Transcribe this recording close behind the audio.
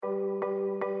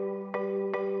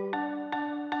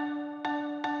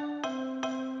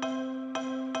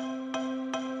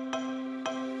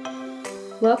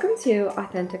Welcome to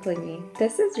Authentically Me.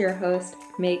 This is your host,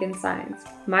 Megan Sines.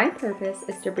 My purpose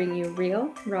is to bring you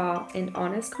real, raw, and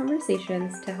honest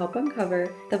conversations to help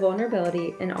uncover the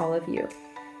vulnerability in all of you.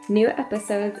 New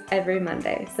episodes every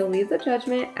Monday, so leave the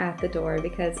judgment at the door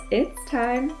because it's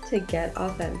time to get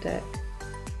authentic.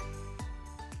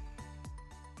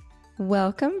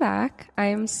 Welcome back. I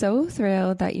am so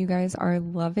thrilled that you guys are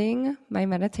loving my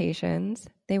meditations.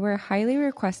 They were highly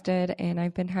requested and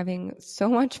I've been having so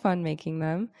much fun making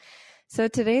them. So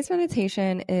today's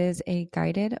meditation is a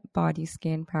guided body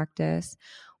scan practice.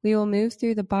 We will move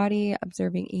through the body,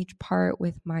 observing each part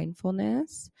with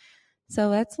mindfulness. So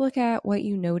let's look at what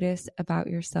you notice about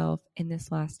yourself in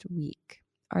this last week.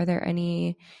 Are there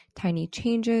any tiny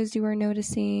changes you are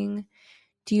noticing?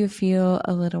 Do you feel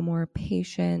a little more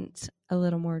patient, a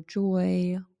little more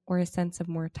joy, or a sense of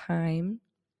more time?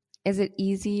 Is it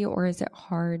easy or is it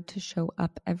hard to show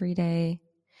up every day?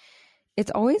 It's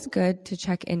always good to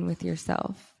check in with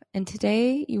yourself. And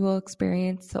today you will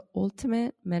experience the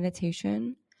ultimate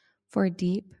meditation for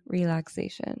deep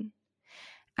relaxation.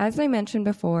 As I mentioned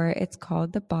before, it's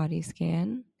called the body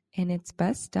scan, and it's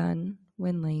best done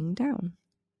when laying down.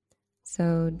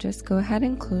 So just go ahead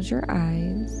and close your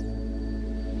eyes.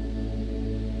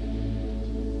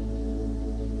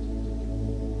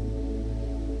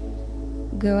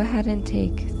 Go ahead and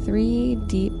take 3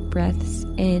 deep breaths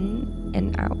in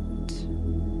and out.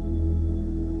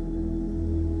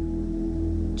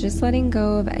 Just letting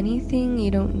go of anything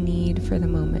you don't need for the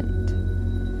moment.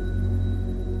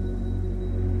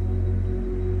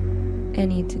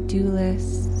 Any to-do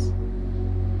lists,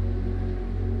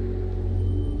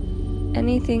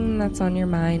 anything that's on your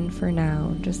mind for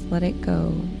now, just let it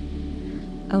go,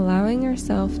 allowing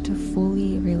yourself to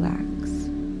fully relax.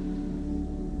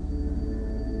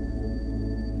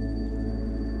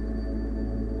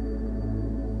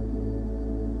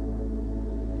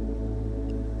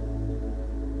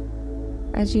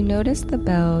 As you notice the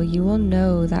bell, you will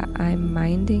know that I'm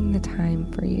minding the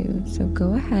time for you, so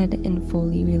go ahead and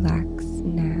fully relax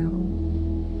now.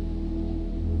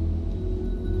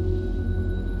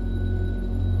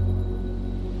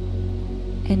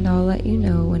 And I'll let you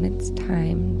know when it's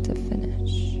time to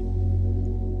finish.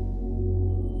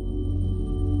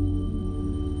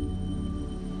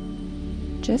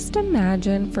 Just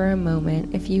imagine for a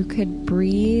moment if you could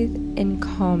breathe in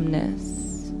calmness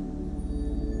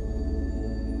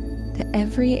to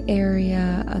every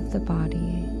area of the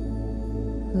body,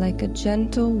 like a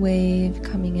gentle wave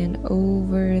coming in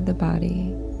over the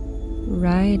body,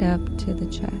 right up to the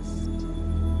chest,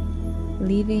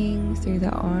 leaving through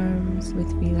the arms with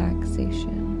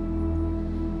relaxation.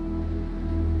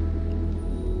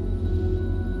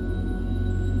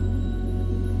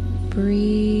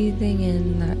 Breathing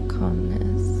in that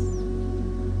calmness.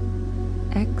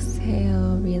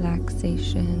 Exhale,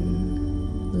 relaxation,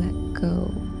 let go.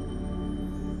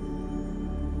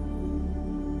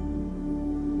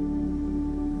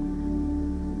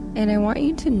 And I want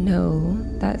you to know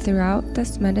that throughout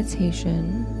this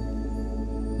meditation,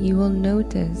 you will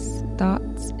notice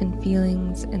thoughts and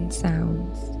feelings and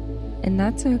sounds, and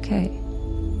that's okay.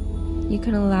 You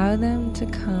can allow them to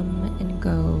come and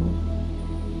go,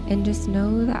 and just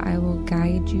know that I will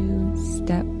guide you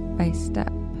step by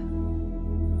step.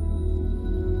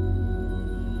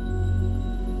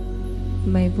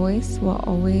 My voice will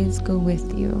always go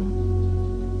with you,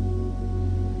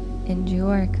 and you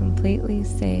are completely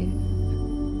safe,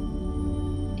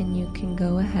 and you can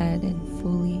go ahead and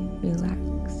fully relax.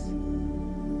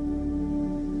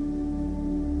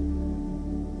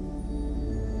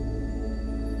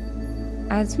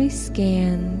 As we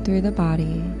scan through the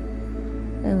body,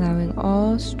 allowing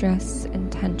all stress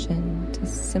and tension to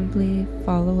simply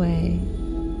fall away,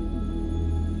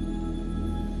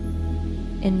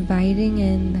 inviting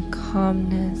in the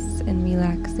calmness and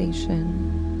relaxation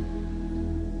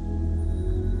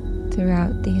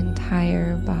throughout the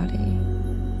entire body.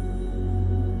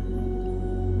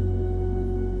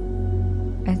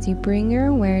 As you bring your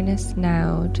awareness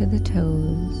now to the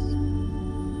toes,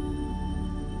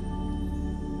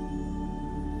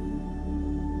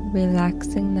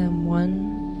 relaxing them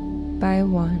one by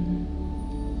one,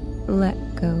 let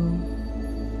go.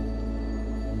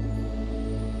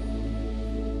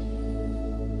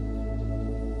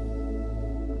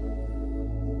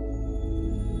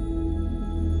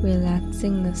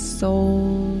 Relaxing the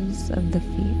soles of the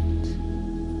feet.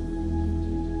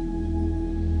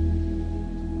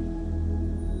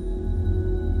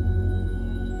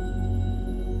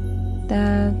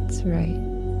 That's right.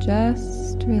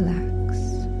 Just relax.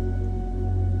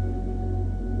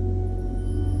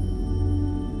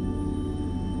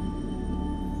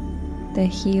 The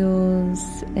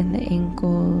heels and the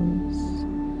ankles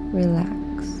relax.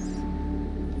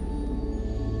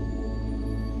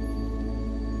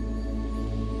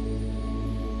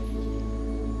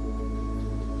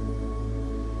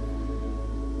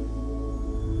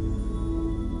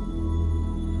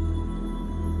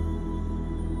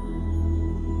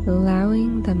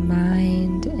 Allowing the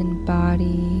mind and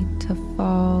body to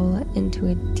fall into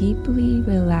a deeply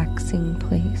relaxing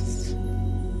place.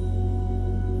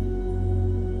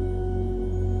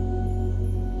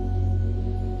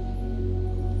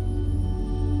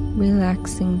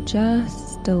 Relaxing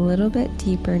just a little bit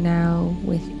deeper now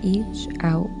with each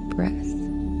out breath.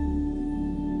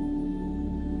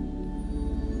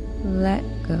 Let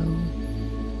go.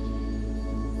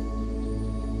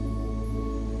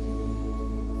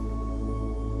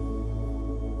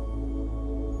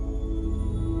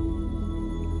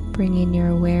 Bringing your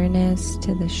awareness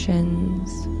to the shins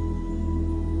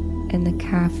and the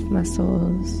calf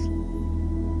muscles.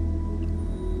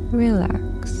 Relax.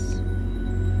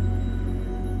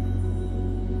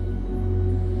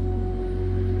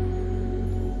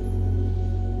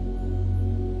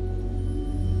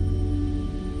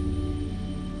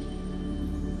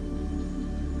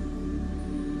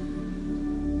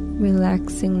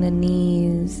 Relaxing the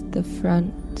knees, the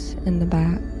front, and the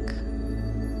back.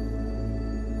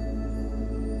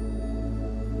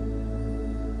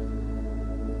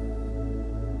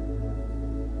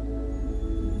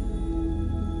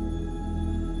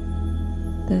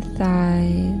 The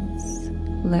thighs,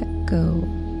 let go.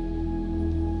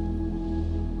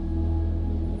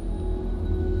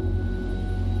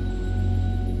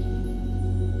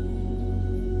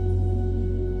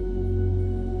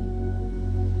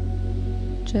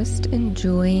 Just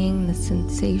enjoying the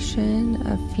sensation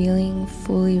of feeling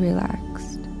fully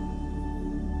relaxed,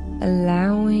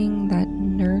 allowing that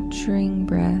nurturing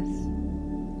breath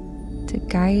to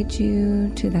guide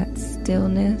you to that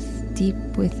stillness deep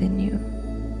within you.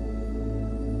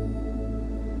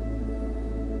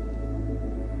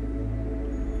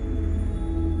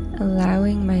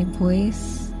 Allowing my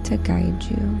voice to guide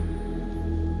you.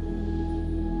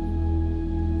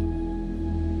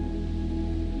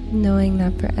 Knowing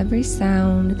that for every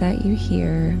sound that you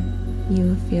hear,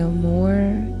 you feel more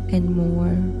and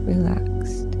more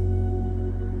relaxed.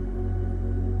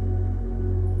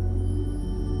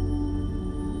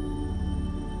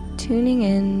 Tuning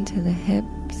in to the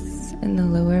hips and the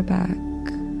lower back.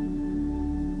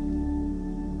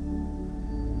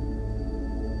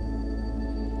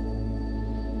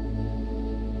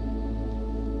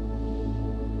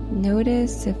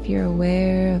 Notice if you're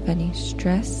aware of any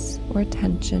stress or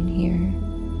tension here.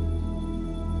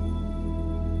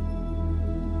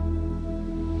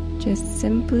 Just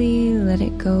simply let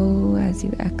it go as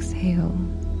you exhale.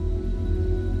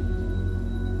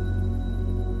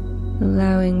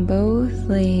 Allowing both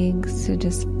legs to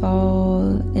just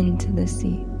fall into the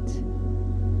seat.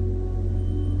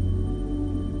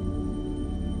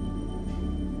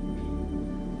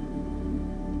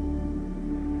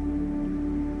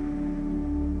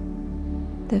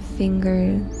 The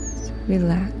fingers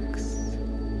relax.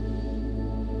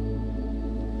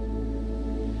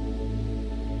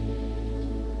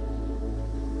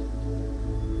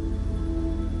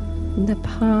 The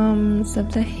palms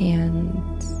of the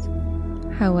hands,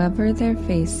 however they're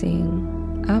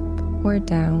facing, up or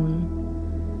down,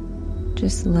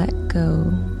 just let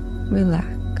go,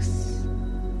 relax.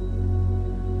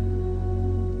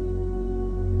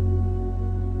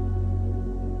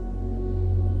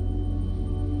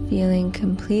 Feeling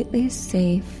completely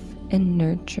safe and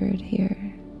nurtured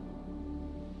here.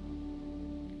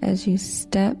 As you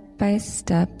step by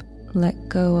step let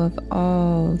go of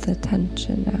all the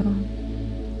tension now.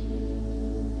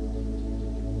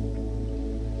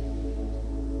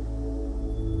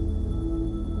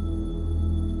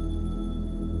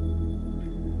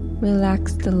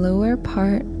 Relax the lower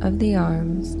part of the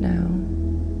arms now.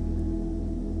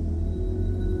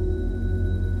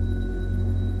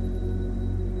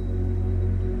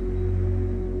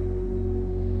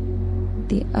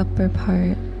 The upper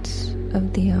part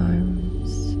of the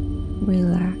arms,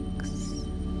 relax.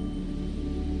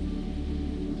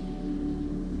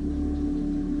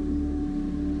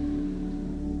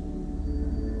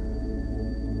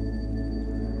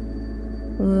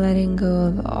 Letting go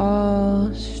of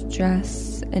all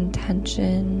stress and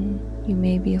tension you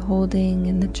may be holding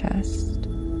in the chest.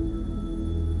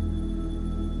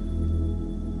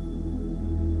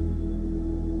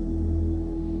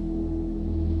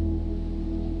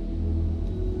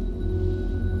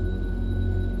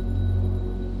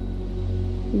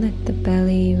 Let the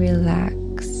belly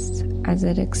relax as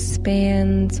it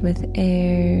expands with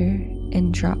air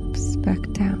and drops back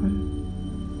down.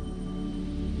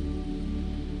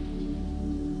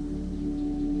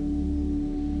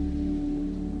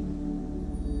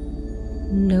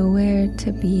 Nowhere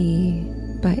to be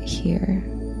but here.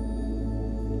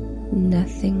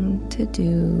 Nothing to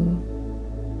do,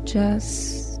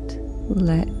 just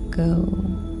let go.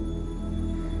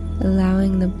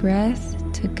 Allowing the breath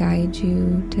to guide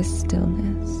you to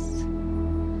stillness.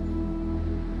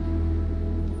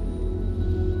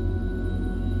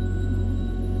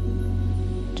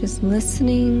 Just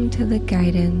listening to the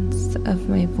guidance of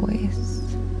my voice,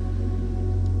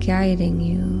 guiding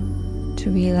you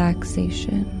to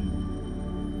relaxation.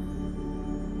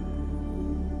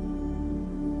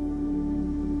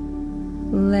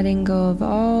 Letting go of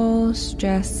all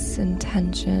stress and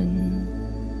tension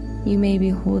you may be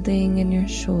holding in your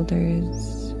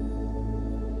shoulders.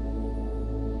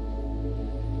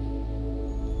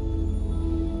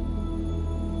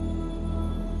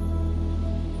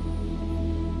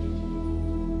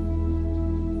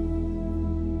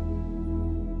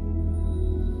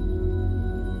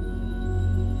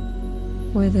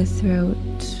 Or the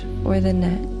throat or the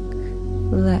neck,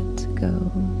 let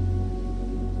go.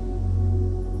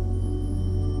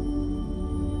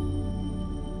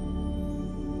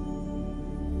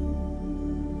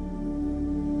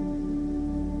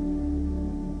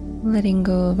 Letting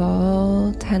go of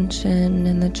all tension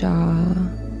in the jaw.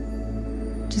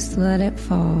 Just let it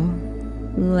fall.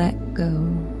 Let go.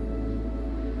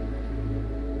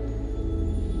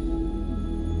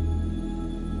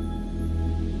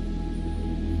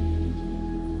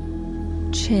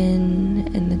 Chin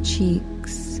and the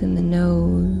cheeks and the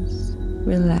nose,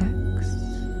 relax.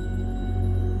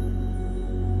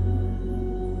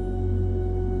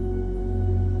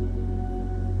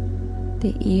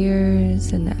 The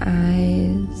ears and the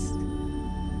eyes,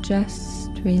 just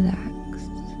relax.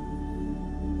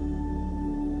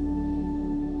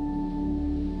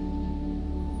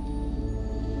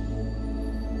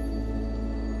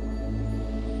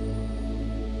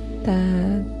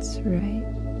 That's right.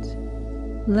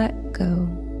 Let go.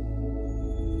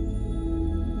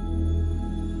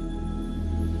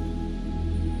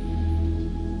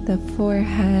 The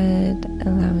forehead,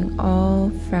 allowing all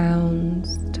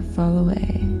frowns to fall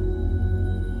away,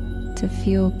 to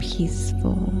feel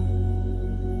peaceful.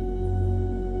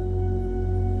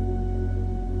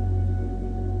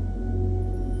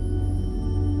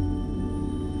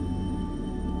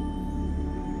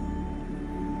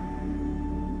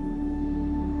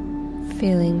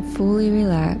 Feeling fully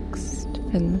relaxed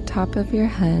from the top of your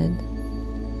head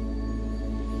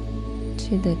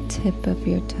to the tip of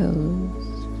your toes.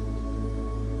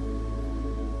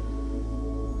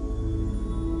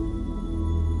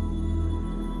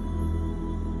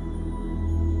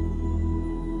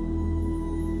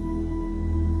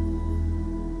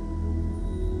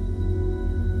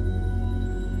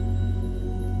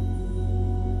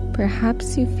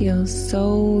 Perhaps you feel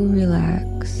so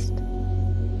relaxed.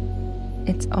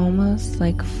 It's almost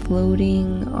like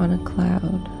floating on a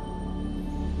cloud,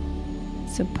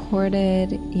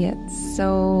 supported yet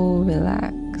so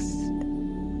relaxed,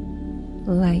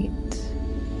 light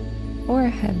or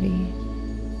heavy,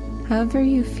 however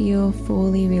you feel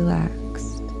fully relaxed.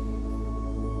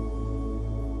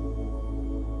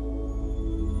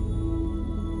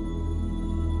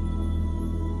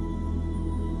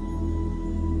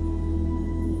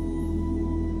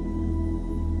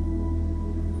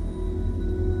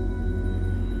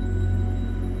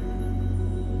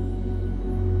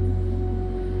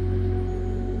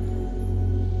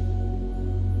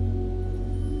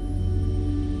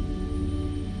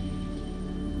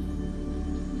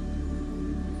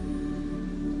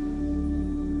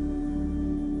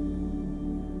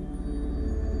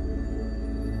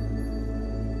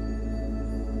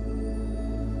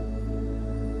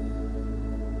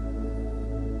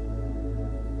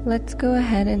 Let's go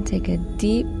ahead and take a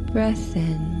deep breath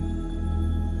in,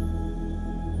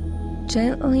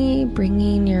 gently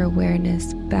bringing your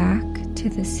awareness back to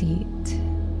the seat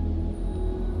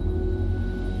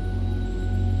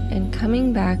and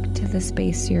coming back to the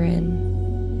space you're in,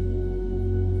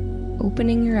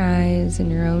 opening your eyes in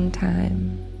your own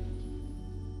time.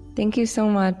 Thank you so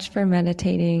much for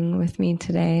meditating with me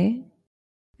today.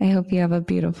 I hope you have a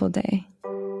beautiful day.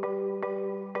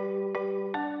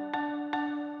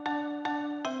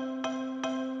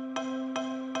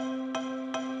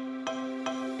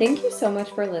 Thank you so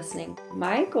much for listening.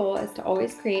 My goal is to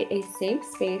always create a safe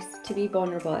space to be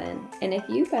vulnerable in. And if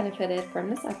you benefited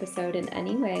from this episode in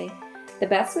any way, The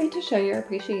best way to show your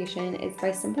appreciation is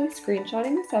by simply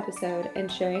screenshotting this episode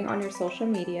and sharing on your social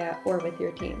media or with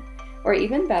your team. Or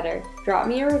even better, drop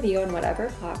me a review on whatever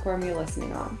platform you're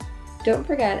listening on. Don't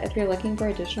forget, if you're looking for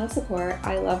additional support,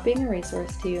 I love being a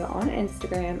resource to you on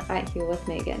Instagram at Heal with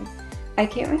Megan. I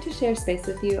can't wait to share space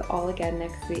with you all again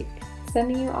next week.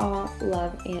 Sending you all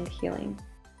love and healing.